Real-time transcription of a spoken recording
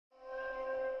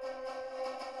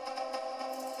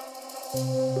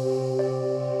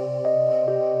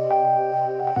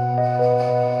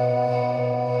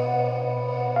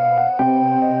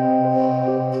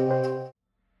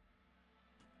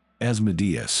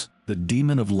Asmodeus, the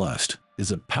demon of lust,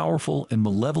 is a powerful and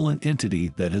malevolent entity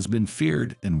that has been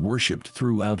feared and worshipped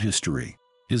throughout history.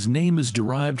 His name is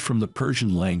derived from the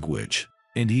Persian language,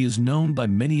 and he is known by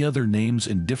many other names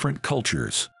in different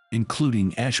cultures,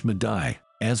 including Ashmedai,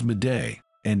 Asmodei,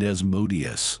 and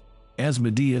Asmodeus.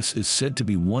 Asmodeus is said to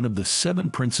be one of the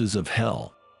 7 princes of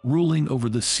hell, ruling over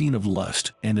the scene of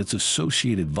lust and its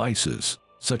associated vices,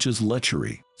 such as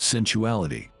lechery,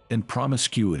 sensuality, and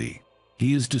promiscuity.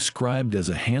 He is described as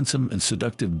a handsome and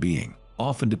seductive being,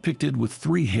 often depicted with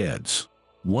 3 heads,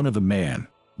 one of a man,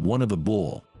 one of a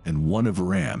bull, and one of a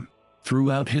ram.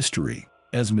 Throughout history,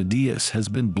 Asmodeus has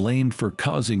been blamed for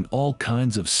causing all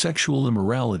kinds of sexual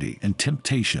immorality and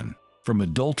temptation, from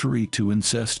adultery to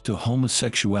incest to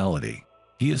homosexuality.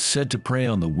 He is said to prey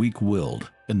on the weak-willed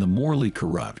and the morally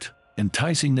corrupt,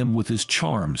 enticing them with his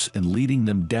charms and leading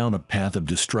them down a path of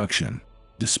destruction.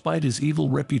 Despite his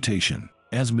evil reputation,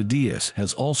 Asmodeus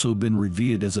has also been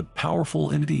revered as a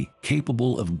powerful entity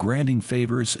capable of granting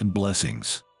favors and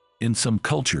blessings. In some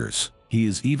cultures, he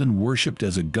is even worshipped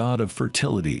as a god of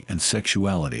fertility and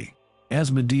sexuality.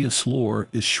 Asmodeus' lore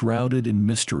is shrouded in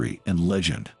mystery and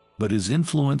legend, but his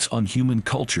influence on human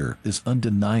culture is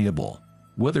undeniable.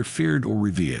 Whether feared or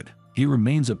revered, he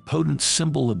remains a potent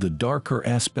symbol of the darker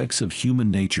aspects of human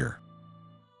nature.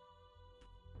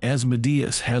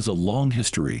 Asmodeus has a long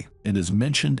history and is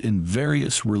mentioned in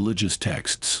various religious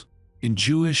texts. In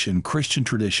Jewish and Christian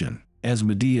tradition,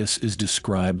 Asmodeus is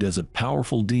described as a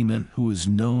powerful demon who is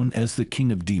known as the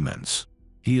King of Demons.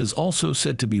 He is also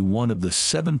said to be one of the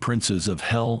 7 princes of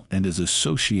hell and is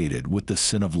associated with the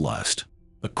sin of lust.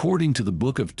 According to the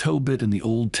Book of Tobit in the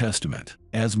Old Testament,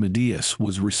 Asmodeus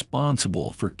was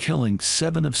responsible for killing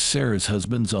 7 of Sarah's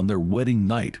husbands on their wedding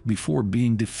night before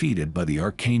being defeated by the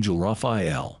archangel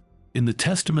Raphael. In the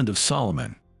Testament of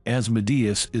Solomon,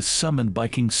 Asmodeus is summoned by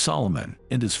King Solomon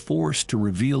and is forced to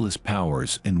reveal his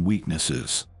powers and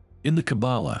weaknesses. In the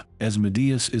Kabbalah,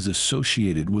 Asmodeus is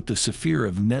associated with the Sephir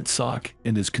of Netzach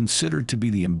and is considered to be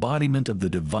the embodiment of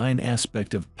the divine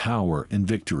aspect of power and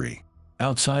victory.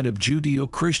 Outside of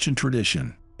Judeo-Christian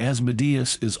tradition,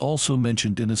 Asmodeus is also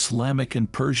mentioned in Islamic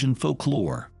and Persian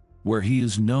folklore, where he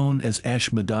is known as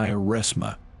Ashmedai or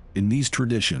Resma. In these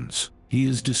traditions, he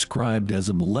is described as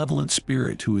a malevolent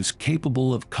spirit who is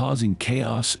capable of causing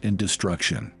chaos and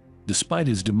destruction. Despite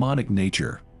his demonic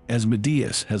nature,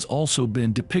 Asmodeus has also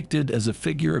been depicted as a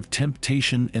figure of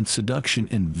temptation and seduction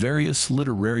in various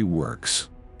literary works,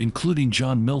 including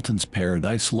John Milton's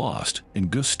Paradise Lost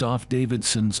and Gustav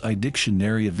Davidson's I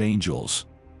Dictionary of Angels.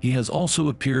 He has also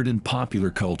appeared in popular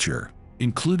culture,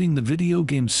 including the video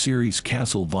game series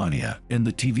Castlevania and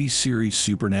the TV series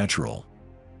Supernatural.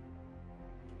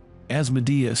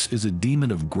 Asmodeus is a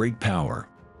demon of great power,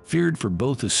 feared for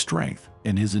both his strength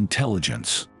and his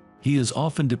intelligence. He is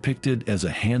often depicted as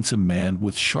a handsome man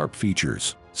with sharp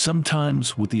features,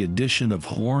 sometimes with the addition of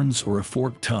horns or a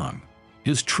forked tongue.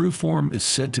 His true form is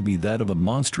said to be that of a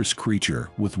monstrous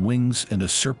creature with wings and a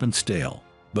serpent's tail,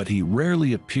 but he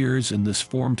rarely appears in this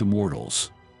form to mortals.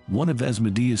 One of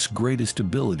Asmodeus' greatest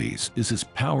abilities is his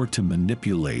power to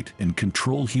manipulate and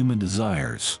control human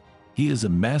desires. He is a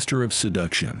master of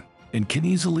seduction and can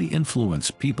easily influence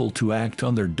people to act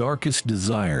on their darkest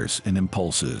desires and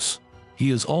impulses. He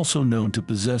is also known to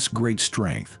possess great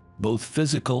strength, both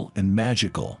physical and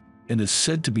magical, and is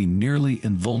said to be nearly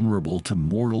invulnerable to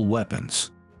mortal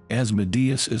weapons.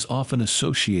 Asmodeus is often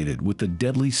associated with the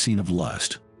deadly scene of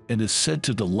lust, and is said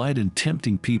to delight in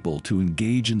tempting people to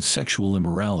engage in sexual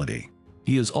immorality.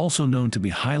 He is also known to be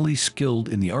highly skilled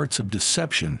in the arts of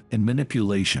deception and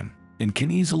manipulation, and can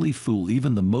easily fool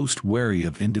even the most wary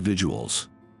of individuals.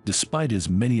 Despite his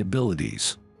many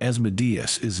abilities,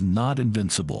 Asmodeus is not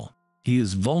invincible. He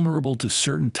is vulnerable to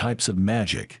certain types of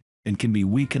magic, and can be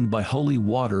weakened by holy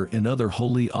water and other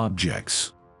holy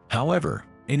objects. However,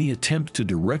 any attempt to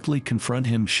directly confront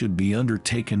him should be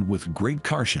undertaken with great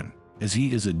caution, as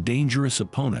he is a dangerous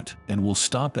opponent and will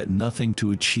stop at nothing to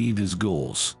achieve his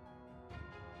goals.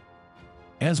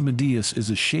 Asmodeus is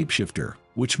a shapeshifter,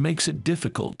 which makes it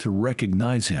difficult to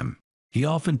recognize him. He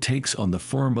often takes on the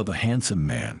form of a handsome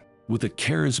man, with a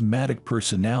charismatic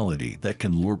personality that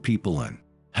can lure people in.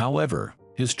 However,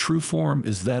 his true form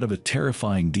is that of a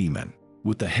terrifying demon,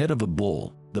 with the head of a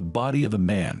bull, the body of a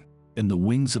man, and the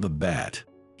wings of a bat.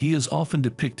 He is often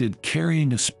depicted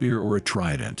carrying a spear or a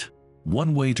trident.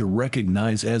 One way to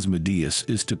recognize Asmodeus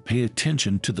is to pay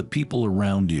attention to the people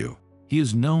around you. He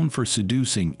is known for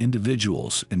seducing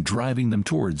individuals and driving them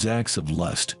towards acts of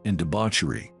lust and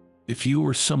debauchery. If you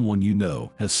or someone you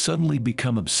know has suddenly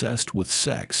become obsessed with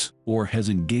sex or has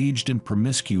engaged in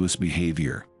promiscuous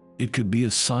behavior, it could be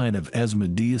a sign of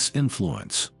Asmodeus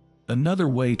influence. Another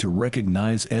way to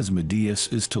recognize Asmodeus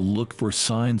is to look for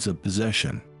signs of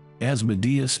possession.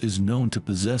 Asmodeus is known to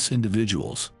possess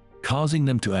individuals, causing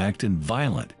them to act in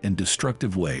violent and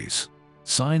destructive ways.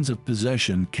 Signs of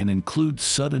possession can include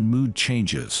sudden mood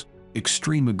changes,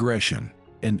 extreme aggression,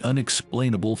 and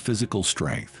unexplainable physical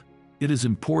strength. It is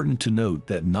important to note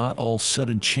that not all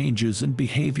sudden changes in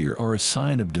behavior are a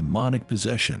sign of demonic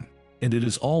possession, and it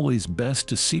is always best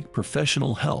to seek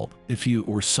professional help if you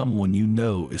or someone you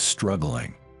know is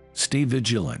struggling. Stay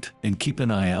vigilant and keep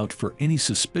an eye out for any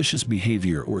suspicious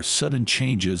behavior or sudden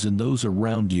changes in those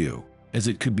around you, as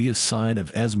it could be a sign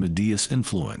of Asmodeus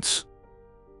influence.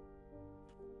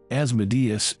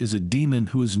 Asmodeus is a demon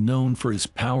who is known for his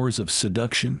powers of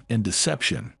seduction and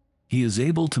deception. He is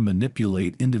able to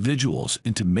manipulate individuals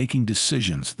into making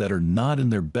decisions that are not in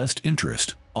their best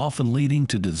interest, often leading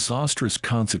to disastrous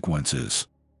consequences.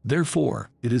 Therefore,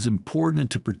 it is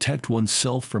important to protect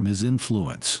oneself from his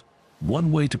influence. One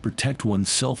way to protect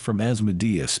oneself from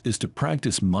Asmodeus is to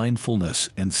practice mindfulness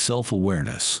and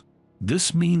self-awareness.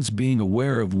 This means being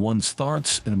aware of one's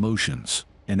thoughts and emotions,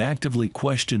 and actively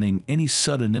questioning any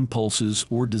sudden impulses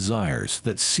or desires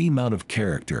that seem out of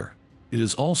character. It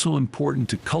is also important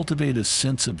to cultivate a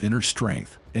sense of inner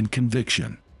strength and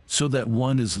conviction, so that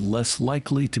one is less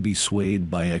likely to be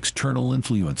swayed by external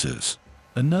influences.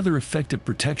 Another effective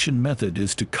protection method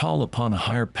is to call upon a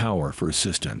higher power for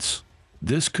assistance.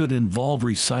 This could involve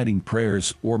reciting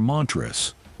prayers or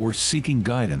mantras, or seeking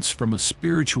guidance from a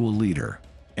spiritual leader.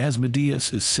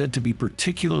 Asmodeus is said to be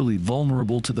particularly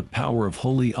vulnerable to the power of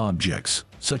holy objects,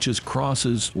 such as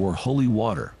crosses or holy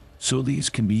water, so these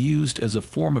can be used as a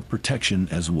form of protection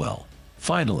as well.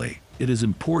 Finally, it is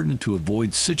important to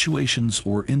avoid situations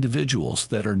or individuals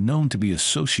that are known to be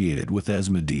associated with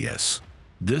Asmodeus.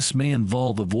 This may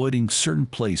involve avoiding certain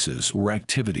places or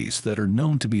activities that are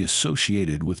known to be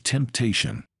associated with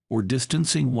temptation, or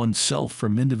distancing oneself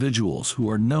from individuals who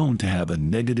are known to have a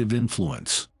negative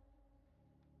influence.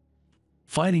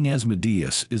 Fighting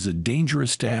Asmodeus is a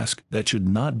dangerous task that should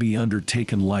not be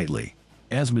undertaken lightly.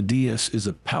 Asmodeus is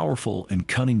a powerful and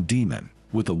cunning demon,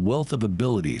 with a wealth of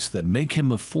abilities that make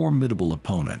him a formidable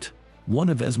opponent. One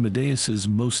of Asmodeus's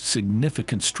most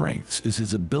significant strengths is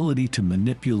his ability to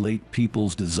manipulate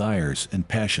people's desires and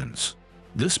passions.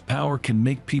 This power can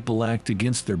make people act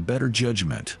against their better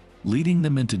judgment, leading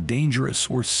them into dangerous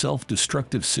or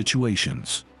self-destructive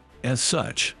situations. As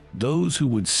such, those who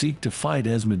would seek to fight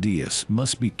Asmodeus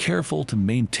must be careful to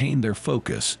maintain their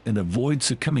focus and avoid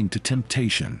succumbing to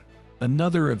temptation.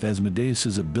 Another of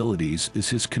Asmodeus's abilities is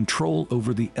his control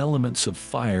over the elements of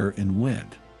fire and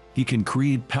wind. He can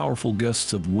create powerful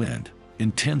gusts of wind,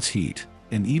 intense heat,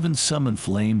 and even summon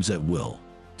flames at will.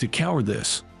 To counter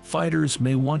this, fighters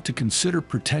may want to consider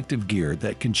protective gear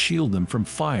that can shield them from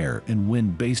fire and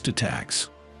wind-based attacks.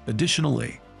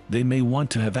 Additionally, they may want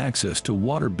to have access to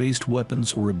water-based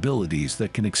weapons or abilities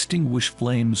that can extinguish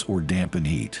flames or dampen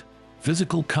heat.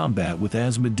 Physical combat with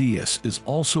Asmodeus is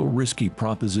also a risky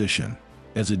proposition.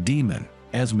 As a demon,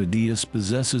 Asmodeus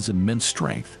possesses immense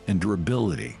strength and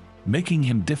durability, making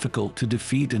him difficult to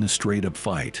defeat in a straight-up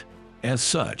fight. As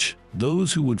such,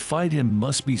 those who would fight him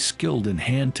must be skilled in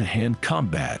hand-to-hand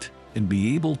combat and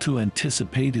be able to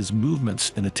anticipate his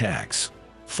movements and attacks.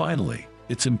 Finally,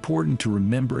 it's important to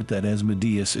remember that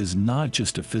Asmodeus is not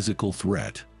just a physical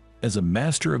threat. As a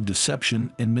master of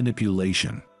deception and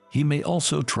manipulation, he may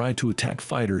also try to attack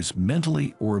fighters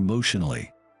mentally or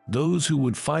emotionally. Those who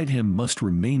would fight him must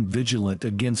remain vigilant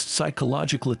against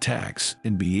psychological attacks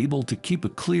and be able to keep a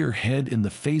clear head in the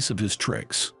face of his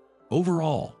tricks.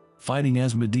 Overall, fighting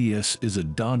Asmodeus is a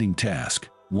daunting task,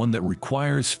 one that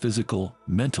requires physical,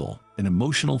 mental, and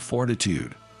emotional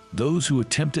fortitude. Those who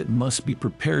attempt it must be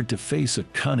prepared to face a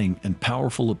cunning and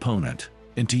powerful opponent,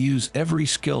 and to use every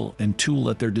skill and tool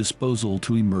at their disposal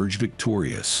to emerge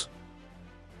victorious.